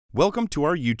Welcome to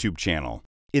our YouTube channel.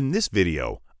 In this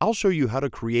video, I'll show you how to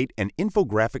create an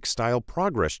infographic-style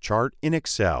progress chart in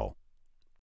Excel.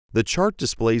 The chart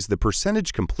displays the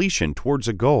percentage completion towards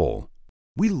a goal.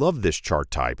 We love this chart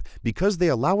type because they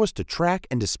allow us to track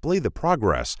and display the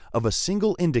progress of a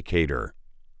single indicator.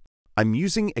 I'm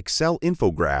using Excel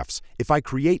infographs if I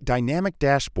create dynamic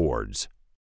dashboards.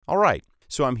 Alright,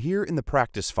 so I'm here in the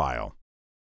practice file.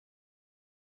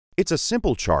 It's a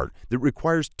simple chart that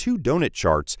requires two donut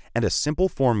charts and a simple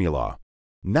formula.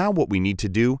 Now what we need to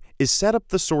do is set up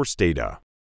the source data.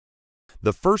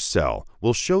 The first cell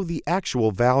will show the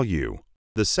actual value.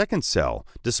 The second cell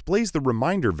displays the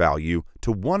reminder value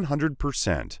to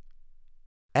 100%.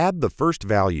 Add the first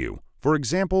value, for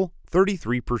example,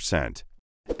 33%.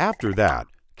 After that,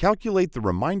 calculate the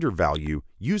reminder value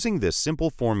using this simple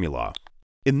formula.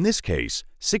 In this case,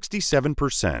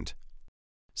 67%.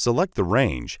 Select the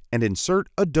range and insert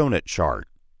a donut chart.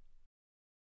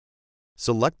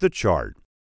 Select the chart.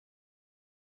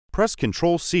 Press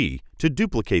Ctrl+C to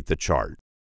duplicate the chart.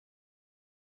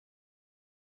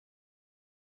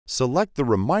 Select the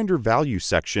reminder value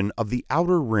section of the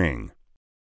outer ring.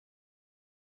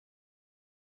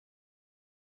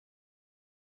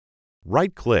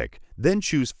 Right-click, then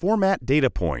choose Format Data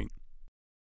Point.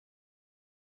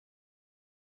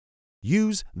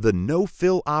 Use the No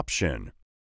Fill option.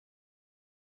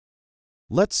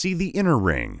 Let's see the inner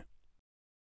ring.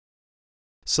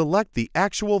 Select the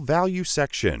Actual Value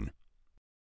section.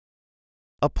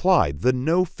 Apply the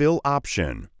No Fill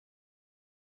option.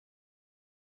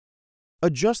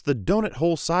 Adjust the donut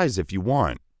hole size if you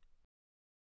want.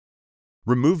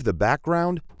 Remove the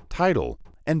background, title,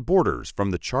 and borders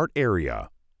from the chart area.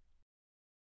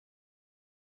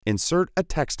 Insert a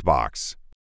text box.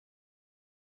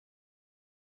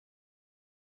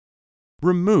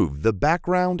 Remove the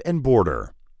background and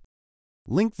border.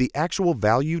 Link the actual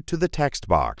value to the text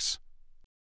box.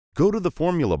 Go to the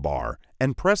formula bar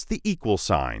and press the equal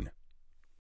sign.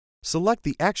 Select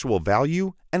the actual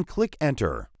value and click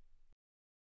Enter.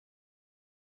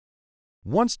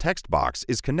 Once text box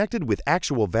is connected with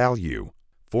actual value,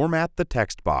 format the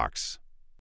text box.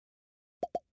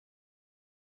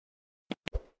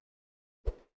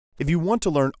 If you want to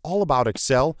learn all about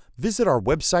Excel, visit our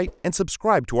website and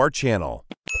subscribe to our channel.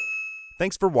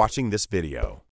 Thanks for watching this video.